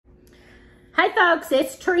Hey folks,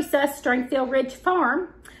 it's Teresa, Stringfield Ridge Farm.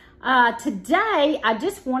 Today, I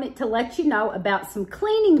just wanted to let you know about some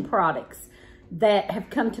cleaning products that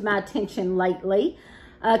have come to my attention lately.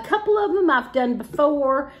 A couple of them I've done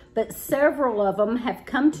before, but several of them have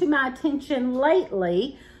come to my attention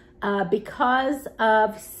lately because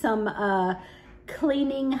of some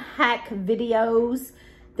cleaning hack videos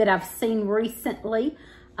that I've seen recently.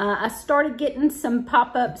 I started getting some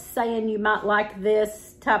pop-ups saying you might like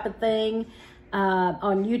this type of thing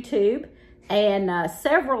on YouTube, and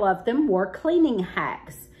several of them were cleaning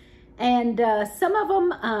hacks. And some of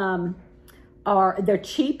them they're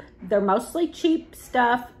cheap. They're mostly cheap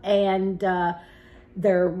stuff, and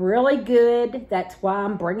they're really good. That's why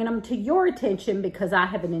I'm bringing them to your attention, because I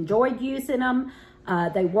haven't enjoyed using them.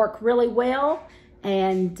 They work really well,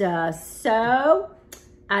 and so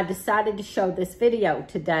I decided to show this video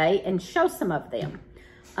today and show some of them.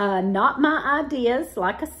 Not my ideas.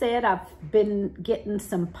 Like I said, I've been getting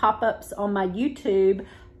some pop-ups on my YouTube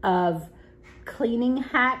of cleaning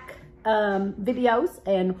hack videos,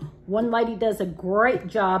 and one lady does a great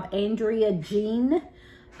job. Andrea Jean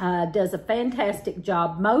does a fantastic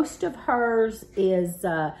job. Most of hers is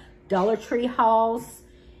Dollar Tree hauls,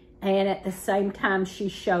 and at the same time she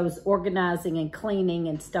shows organizing and cleaning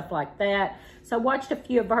and stuff like that. So I watched a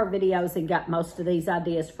few of her videos and got most of these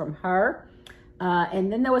ideas from her.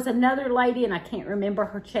 And then there was another lady, and I can't remember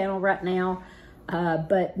her channel right now,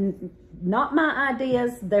 but not my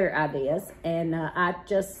ideas, their ideas. And I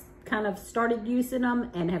just kind of started using them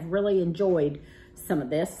and have really enjoyed some of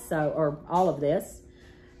this, or all of this.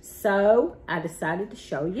 So I decided to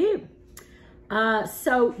show you.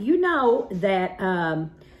 So you know that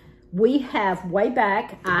we have, way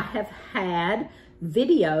back, I have had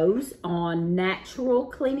videos on natural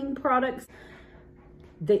cleaning products.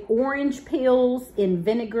 The orange peels in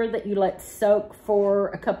vinegar that you let soak for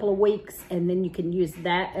a couple of weeks, and then you can use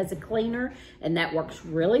that as a cleaner, and that works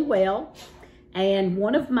really well. And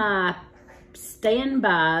one of my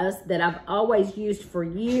standbys that I've always used for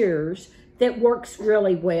years that works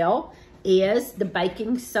really well is the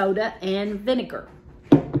baking soda and vinegar.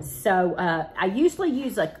 So I usually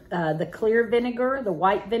use the clear vinegar, the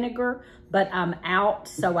white vinegar, but I'm out,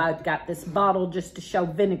 so I've got this bottle just to show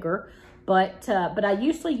vinegar. But I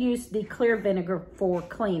usually use the clear vinegar for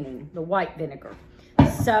cleaning, the white vinegar.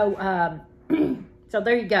 So so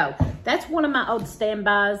there you go. That's one of my old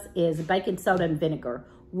standbys, is baking soda and vinegar.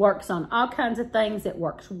 Works on all kinds of things. It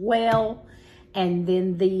works well. And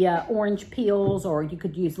then the orange peels, or you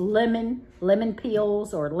could use lemon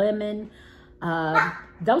peels or lemon.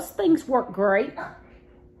 Those things work great.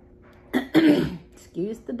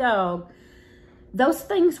 Excuse the dog. Those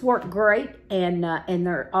things work great, and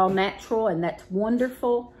they're all natural, and that's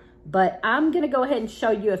wonderful. But I'm going to go ahead and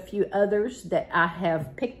show you a few others that I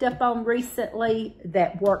have picked up on recently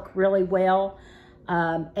that work really well.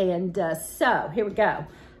 So here we go.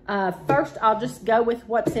 First, I'll just go with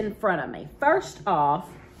what's in front of me. First off,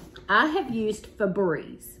 I have used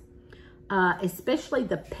Febreze. Especially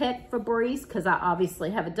the pet Febreze, because I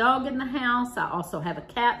obviously have a dog in the house. I also have a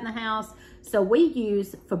cat in the house. So we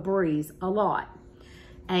use Febreze a lot.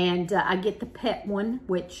 And I get the pet one,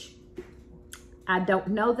 which I don't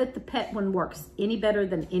know that the pet one works any better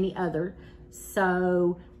than any other.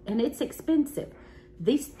 So, and it's expensive.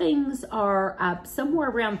 These things are somewhere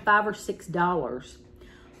around $5 or $6.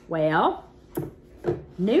 Well,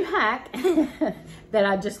 new hack that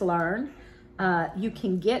I just learned. You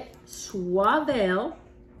can get Suavel.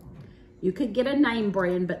 You could get a name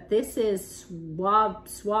brand, but this is Suavitel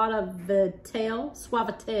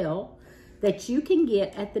that you can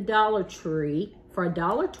get at the Dollar Tree for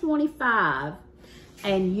 $1.25.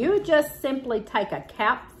 And you just simply take a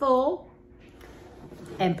capful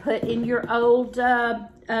and put in your old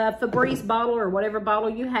Febreze bottle, or whatever bottle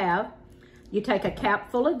you have. You take a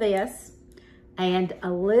capful of this and a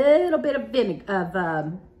little bit of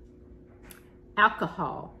vinegar,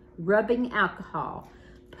 alcohol, rubbing alcohol.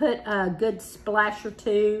 Put a good splash or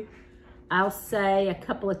two, I'll say a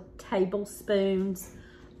couple of tablespoons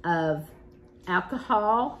of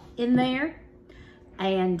alcohol in there,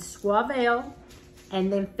 and Suavel,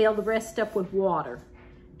 and then fill the rest up with water.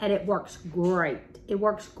 And it works great. It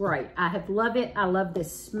works great. I have loved it. I love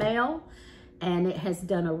this smell, and it has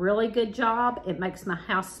done a really good job. It makes my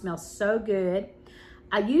house smell so good.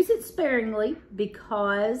 I use it sparingly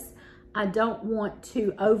because I don't want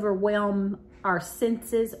to overwhelm our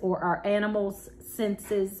senses or our animals'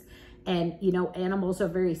 senses. And, you know, animals are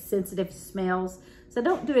very sensitive to smells. So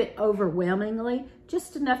don't do it overwhelmingly,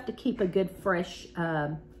 just enough to keep a good fresh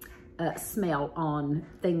smell on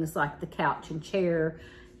things like the couch and chair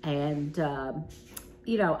and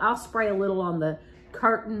you know, I'll spray a little on the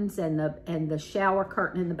curtains and the shower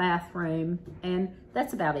curtain in the bathroom, and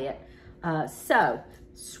that's about it. So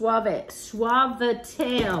Suavitel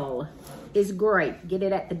is great. Get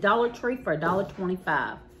it at the Dollar Tree for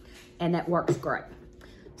 $1.25, and that works great.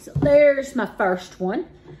 So there's my first one.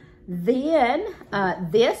 Then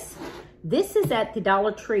this is at the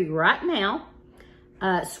Dollar Tree right now.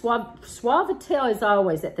 Suavitel is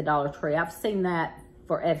always at the Dollar Tree. I've seen that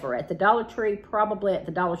forever at the Dollar Tree, probably at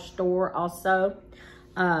the dollar store also.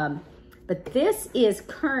 But this is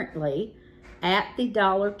currently at the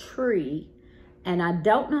Dollar Tree, and I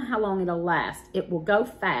don't know how long it'll last. It will go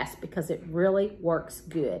fast because it really works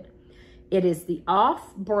good. It is the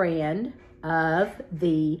off-brand of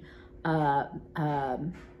the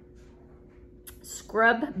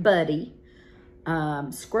Scrub Buddy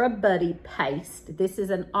paste. This is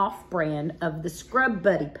an off-brand of the Scrub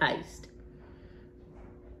Buddy paste.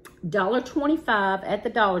 $1.25 at the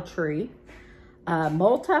Dollar Tree.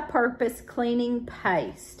 Multi-purpose cleaning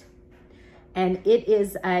paste. And it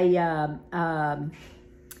is a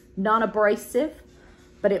non-abrasive,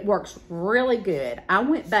 but it works really good. I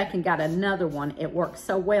went back and got another one. It worked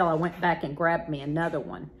so well, I went back and grabbed me another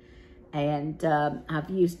one. And I've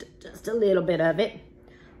used just a little bit of it,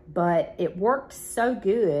 but it worked so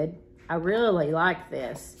good. I really like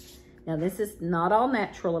this. Now, this is not all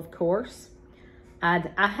natural, of course.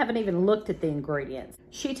 I haven't even looked at the ingredients.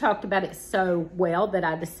 She talked about it so well that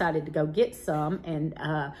I decided to go get some. And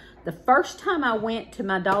the first time I went to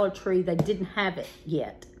my Dollar Tree, they didn't have it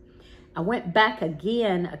yet. I went back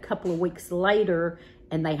again a couple of weeks later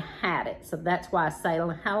and they had it. So that's why I say I don't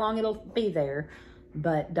know how long it'll be there,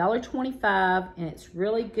 but $1.25, and it's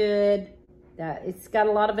really good. It's got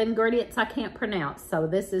a lot of ingredients I can't pronounce, so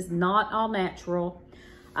this is not all natural.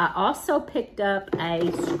 I also picked up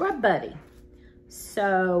a Scrub Buddy.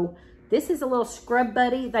 So this is a little Scrub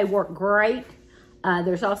Buddy. They work great.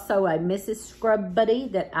 There's also a Mrs. Scrub Buddy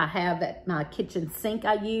that I have at my kitchen sink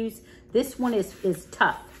I use. This one is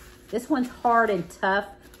tough. This one's hard and tough.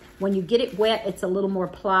 When you get it wet, it's a little more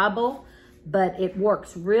pliable, but it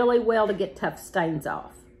works really well to get tough stains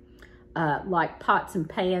off. Like pots and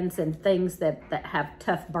pans and things that have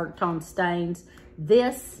tough burnt on stains.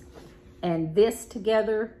 This and this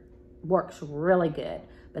together works really good.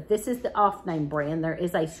 But this is the off-name brand. There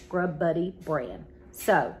is a Scrub Buddy brand.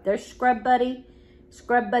 So there's Scrub Buddy.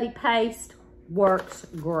 Scrub Buddy paste works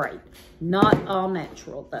great. Not all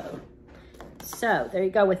natural though. So there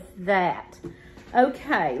you go with that.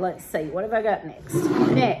 Okay, let's see. What have I got next?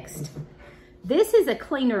 Next, this is a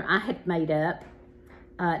cleaner I had made up.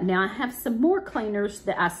 Now I have some more cleaners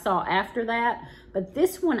that I saw after that, but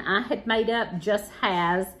this one I had made up just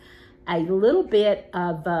has a little bit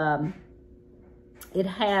of, it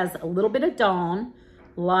has a little bit of Dawn,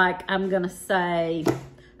 like I'm gonna say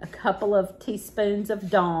a couple of teaspoons of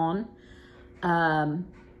Dawn,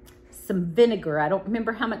 some vinegar. I don't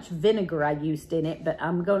remember how much vinegar I used in it, but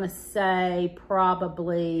I'm gonna say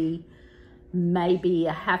probably maybe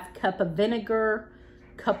a half cup of vinegar,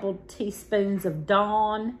 couple teaspoons of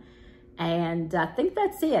Dawn, and I think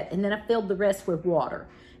that's it. And then I filled the rest with water.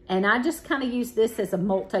 And I just kind of use this as a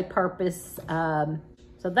multi-purpose.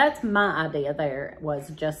 So that's my idea there, was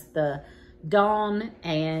just the Dawn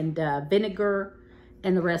and vinegar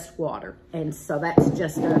and the rest water. And so that's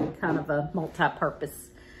just a kind of a multi-purpose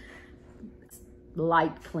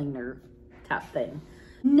light cleaner type thing.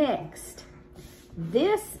 Next,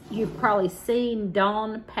 this you've probably seen,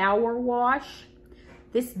 Dawn Power Wash.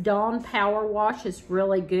 This Dawn Power Wash is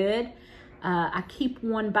really good. I keep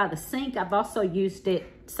one by the sink. I've also used it,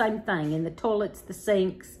 same thing, in the toilets, the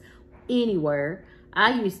sinks, anywhere.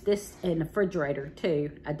 I used this in the refrigerator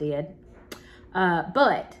too, I did.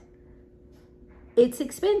 But it's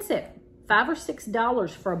expensive, $5 or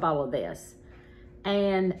 $6 for a bottle of this.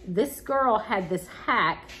 And this girl had this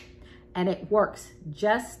hack, and it works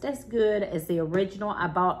just as good as the original I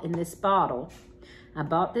bought in this bottle. I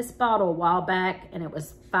bought this bottle a while back, and it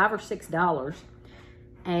was $5 or $6.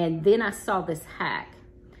 And then I saw this hack.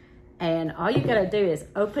 And all you gotta do is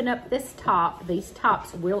open up this top. These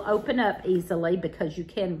tops will open up easily because you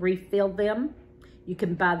can refill them. You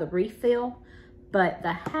can buy the refill. But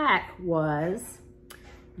the hack was,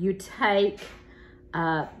 you take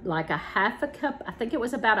like a half a cup, I think it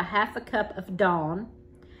was about a half a cup of Dawn,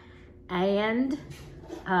 and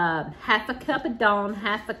half a cup of Dawn,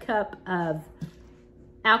 half a cup of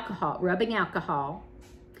alcohol, rubbing alcohol.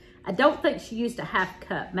 I don't think she used a half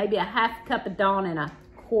cup, maybe a half cup of Dawn and a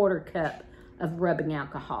quarter cup of rubbing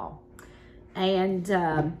alcohol, and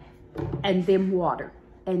then water.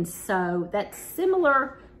 And so that's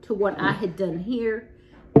similar to what I had done here,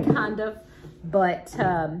 kind of. But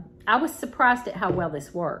I was surprised at how well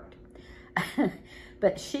this worked.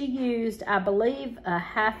 But she used, I believe, a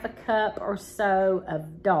half a cup or so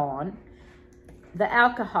of Dawn. The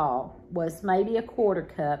alcohol was maybe a quarter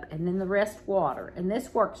cup, and then the rest water. And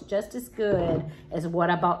this works just as good as what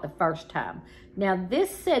I bought the first time. Now, this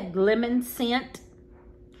said lemon scent.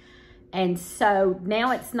 And so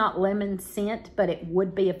now it's not lemon scent, but it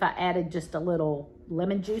would be if I added just a little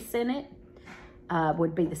lemon juice in it.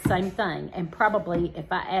 Would be the same thing. And probably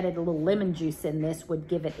if I added a little lemon juice in this would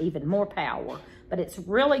give it even more power. But it's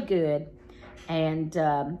really good and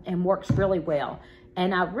works really well.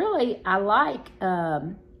 And I like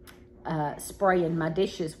spraying my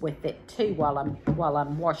dishes with it too while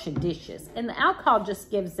I'm washing dishes. And the alcohol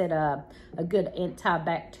just gives it a good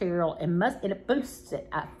antibacterial and it boosts it,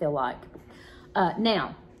 I feel like.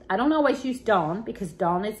 Now, I don't always use Dawn because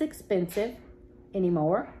Dawn is expensive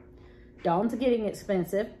anymore. Dawn's getting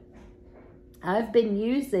expensive. I've been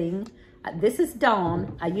using, this is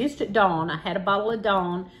Dawn. I used Dawn. I had a bottle of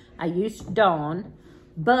Dawn. I used Dawn.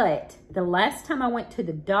 But the last time I went to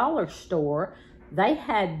the dollar store, they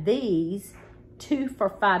had these 2 for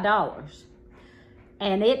 $5.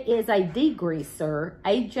 And it is a degreaser,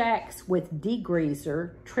 Ajax with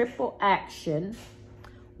degreaser, triple action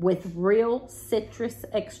with real citrus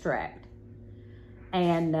extract.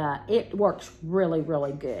 And it works really,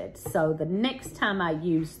 really good. So the next time I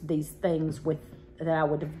use these things that I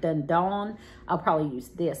would have done Dawn, I'll probably use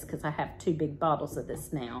this because I have 2 big bottles of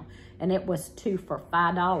this now. And it was 2 for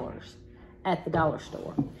 $5 at the dollar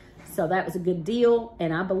store. So that was a good deal.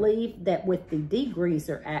 And I believe that with the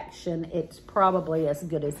degreaser action, it's probably as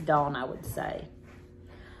good as Dawn, I would say.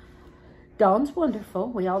 Dawn's wonderful.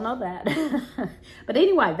 We all know that. But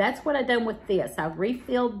anyway, that's what I done with this. I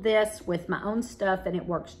refilled this with my own stuff, and it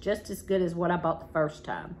works just as good as what I bought the first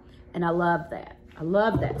time. And I love that. I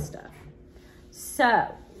love that stuff. So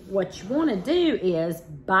what you want to do is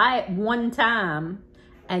buy it one time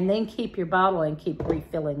and then keep your bottle and keep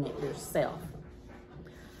refilling it yourself.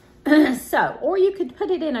 So, or you could put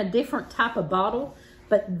it in a different type of bottle,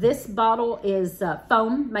 but this bottle is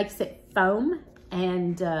foam, makes it foam.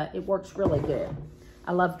 And it works really good.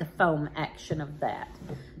 I love the foam action of that.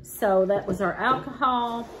 So that was our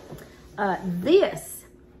alcohol. This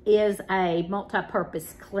is a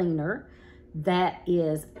multi-purpose cleaner that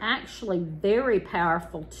is actually very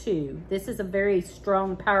powerful too. This is a very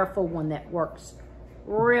strong, powerful one that works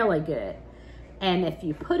really good. And if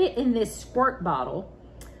you put it in this squirt bottle,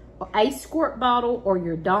 a squirt bottle or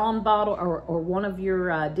your Dawn bottle or one of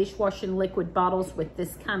your dishwashing liquid bottles with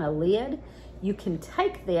this kind of lid, you can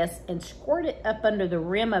take this and squirt it up under the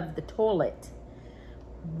rim of the toilet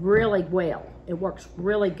really well. It works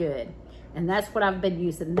really good. And that's what I've been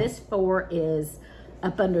using this for, is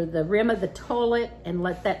up under the rim of the toilet and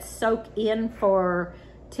let that soak in for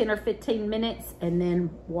 10 or 15 minutes and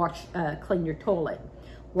then clean your toilet.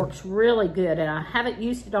 Works really good. And I haven't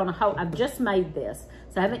used it on I've just made this,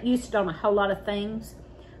 so I haven't used it on a whole lot of things,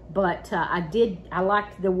 but I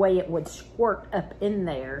liked the way it would squirt up in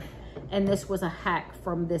there. And this was a hack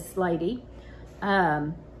from this lady,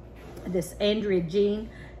 this Andrea Jean.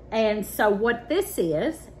 And so what this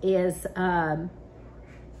is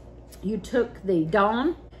you took the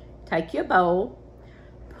Dawn, take your bowl,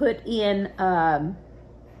 put in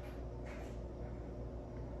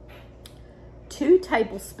 2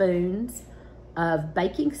 tablespoons of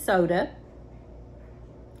baking soda,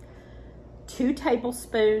 2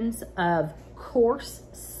 tablespoons of coarse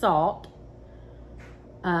salt.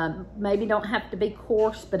 Maybe don't have to be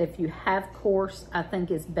coarse, but if you have coarse, I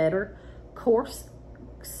think is better. Coarse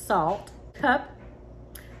salt.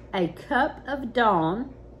 A cup of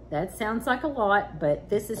Dawn. That sounds like a lot, but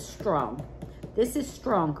this is strong. This is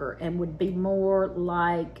stronger and would be more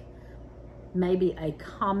like maybe a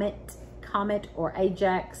Comet or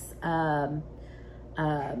Ajax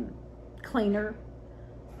cleaner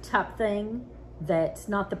type thing. That's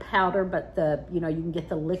not the powder, but you can get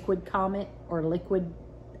the liquid Comet or liquid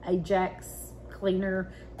Ajax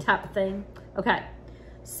cleaner type thing. Okay,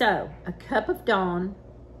 so a cup of Dawn,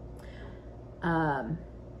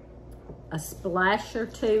 a splash or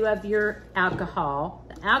 2 of your alcohol.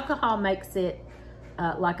 The alcohol makes it,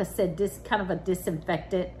 like I said, kind of a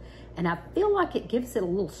disinfectant, and I feel like it gives it a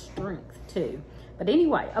little strength too. But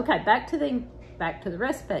anyway, okay, back to the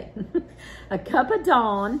recipe. A cup of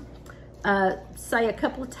Dawn, say a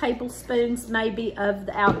couple of tablespoons maybe of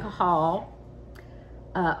the alcohol,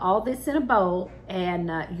 all this in a bowl, and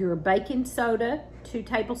your baking soda, 2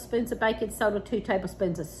 tablespoons of baking soda, 2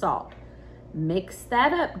 tablespoons of salt. Mix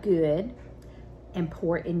that up good and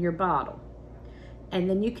pour it in your bottle. And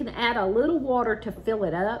then you can add a little water to fill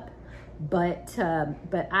it up, but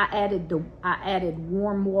I added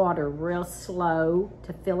warm water real slow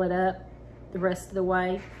to fill it up the rest of the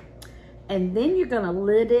way. And then you're gonna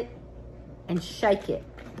lid it and shake it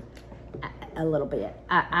a little bit.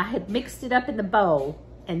 I had mixed it up in the bowl,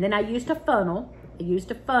 and then I used a funnel. I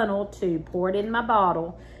used a funnel to pour it in my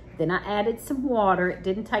bottle. Then I added some water. It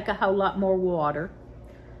didn't take a whole lot more water.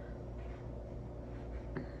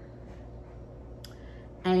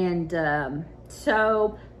 And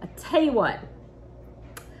so I tell you what,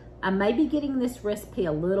 I may be getting this recipe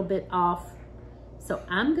a little bit off. So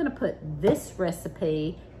I'm gonna put this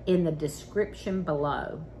recipe in the description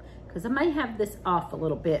below, because I may have this off a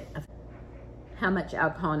little bit of how much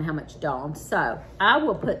alcohol and how much Dawn. So I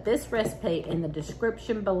will put this recipe in the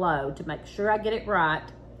description below to make sure I get it right.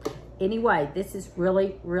 Anyway, this is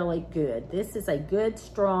really, really good. This is a good,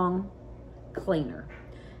 strong cleaner.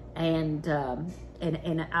 And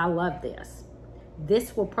I love this.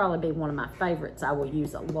 This will probably be one of my favorites. I will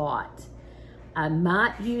use a lot. I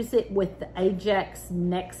might use it with the Ajax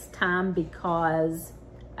next time because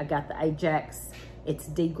I got the Ajax. It's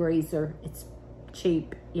degreaser. It's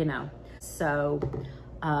cheap, you know. So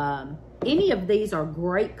any of these are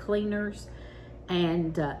great cleaners,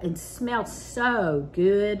 and smell so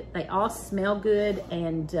good. They all smell good,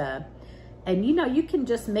 and you know, you can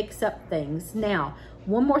just mix up things. Now,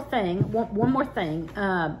 one more thing.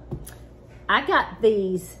 I got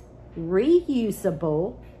these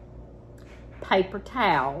reusable paper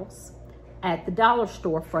towels at the dollar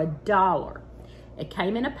store for $1. It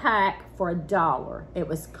came in a pack for $1. It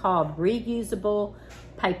was called reusable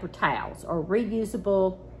paper towels, or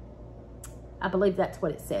reusable, I believe that's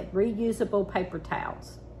what it said, reusable paper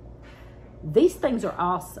towels. These things are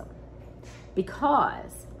awesome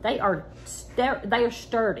because they are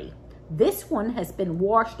sturdy. This one has been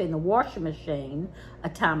washed in the washing machine a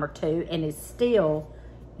time or two and is still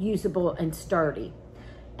usable and sturdy.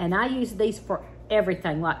 And I use these for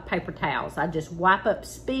everything, like paper towels. I just wipe up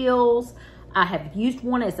spills. I have used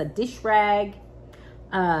one as a dish rag,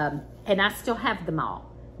 and I still have them all.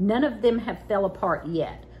 None of them have fell apart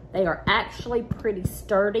yet. They are actually pretty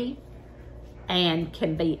sturdy and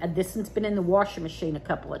can be, this one's been in the washing machine a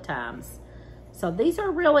couple of times. So these are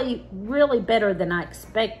really, really better than I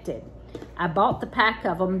expected. I bought the pack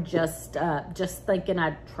of them just thinking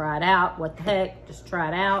I'd try it out. What the heck, just try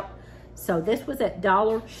it out. So this was at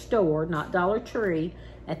Dollar Store, not Dollar Tree.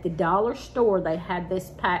 At the Dollar Store, they had this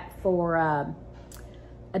pack for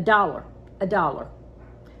 $1.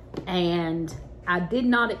 And I did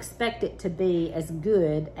not expect it to be as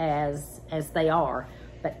good as they are,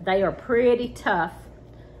 but they are pretty tough.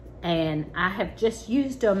 And I have just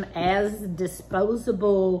used them as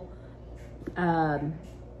disposable, kind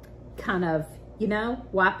of, you know,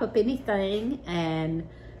 wipe up anything and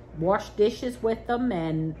wash dishes with them.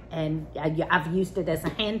 And I've used it as a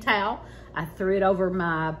hand towel. I threw it over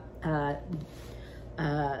my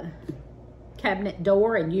cabinet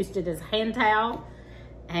door and used it as a hand towel.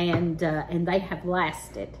 And they have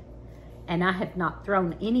lasted. And I have not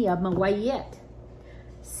thrown any of them away yet.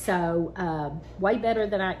 So, way better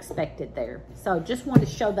than I expected there. So, just wanted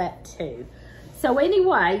to show that too. So,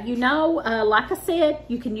 anyway, you know, like I said,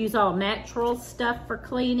 you can use all natural stuff for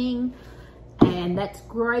cleaning. And that's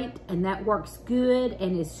great. And that works good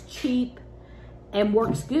and is cheap and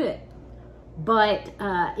works good. But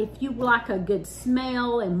if you like a good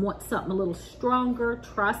smell and want something a little stronger,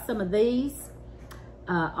 try some of these.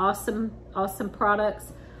 Awesome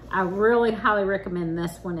products. I really highly recommend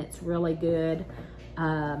this one. It's really good.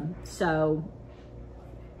 So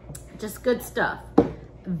just good stuff.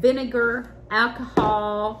 Vinegar,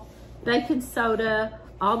 alcohol, baking soda,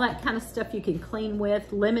 all that kind of stuff you can clean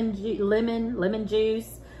with. Lemon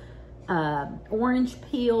juice, orange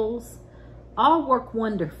peels, all work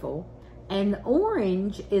wonderful. And the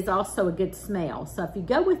orange is also a good smell. So if you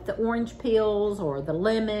go with the orange peels or the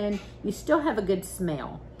lemon, you still have a good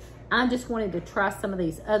smell. I just wanted to try some of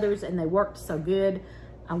these others and they worked so good.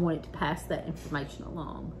 I wanted to pass that information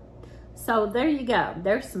along. So there you go.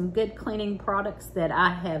 There's some good cleaning products that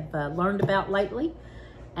I have learned about lately.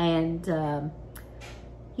 And,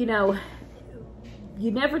 you know,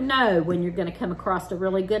 you never know when you're going to come across a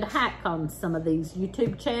really good hack on some of these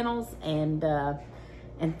YouTube channels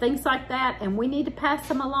and things like that, and we need to pass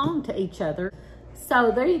them along to each other.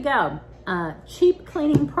 So there you go. Cheap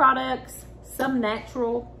cleaning products, some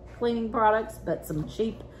natural cleaning products, but some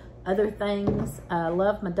cheap other things.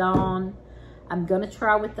 Love my Dawn. I'm gonna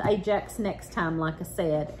try with the Ajax next time, like I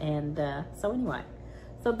said. And so anyway,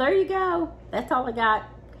 so there you go. That's all I got.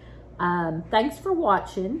 Thanks for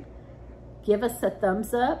watching. Give us a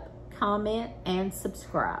thumbs up, comment, and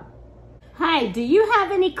subscribe. Hey, do you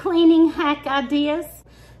have any cleaning hack ideas?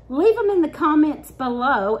 Leave them in the comments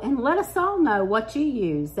below and let us all know what you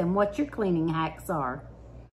use and what your cleaning hacks are.